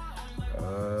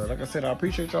 Like I said, I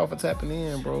appreciate y'all for tapping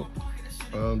in, bro.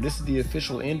 This is the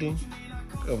official ending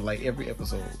of like every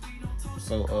episode.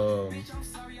 So,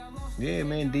 yeah,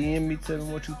 man. DM me, tell me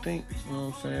what you think. You know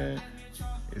what I'm saying?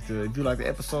 If you like the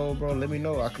episode, bro, let me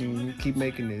know. I can keep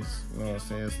making this. You know what I'm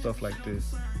saying? Stuff like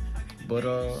this. But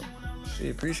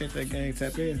shit, appreciate that, gang.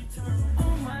 Tap in. Oh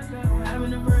my God, I'm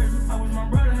having a burden. I wish my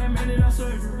brother had made it out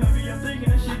surgery. Maybe I'm thinking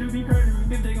that shit do be hurting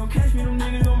me. If they gon' catch me, them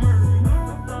niggas gon' murder me.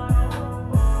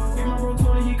 If my bro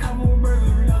told me he come over